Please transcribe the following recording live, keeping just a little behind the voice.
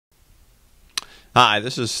Hi,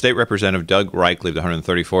 this is State Representative Doug Reichley of the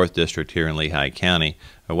 134th District here in Lehigh County,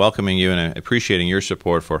 welcoming you and appreciating your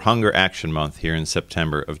support for Hunger Action Month here in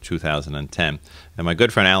September of 2010. And my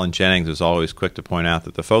good friend Alan Jennings is always quick to point out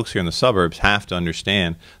that the folks here in the suburbs have to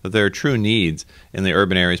understand that there are true needs in the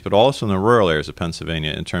urban areas, but also in the rural areas of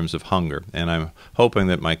Pennsylvania in terms of hunger. And I'm hoping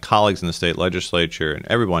that my colleagues in the state legislature and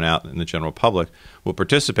everyone out in the general public will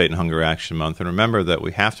participate in Hunger Action Month and remember that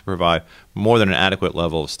we have to provide more than an adequate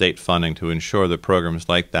level of state funding to ensure that programs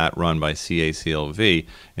like that run by CACLV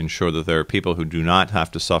ensure that there are people who do not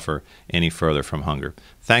have to suffer any further from hunger.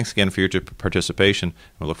 Thanks again for your participation.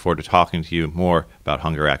 We look forward to talking to you more about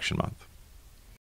Hunger Action Month.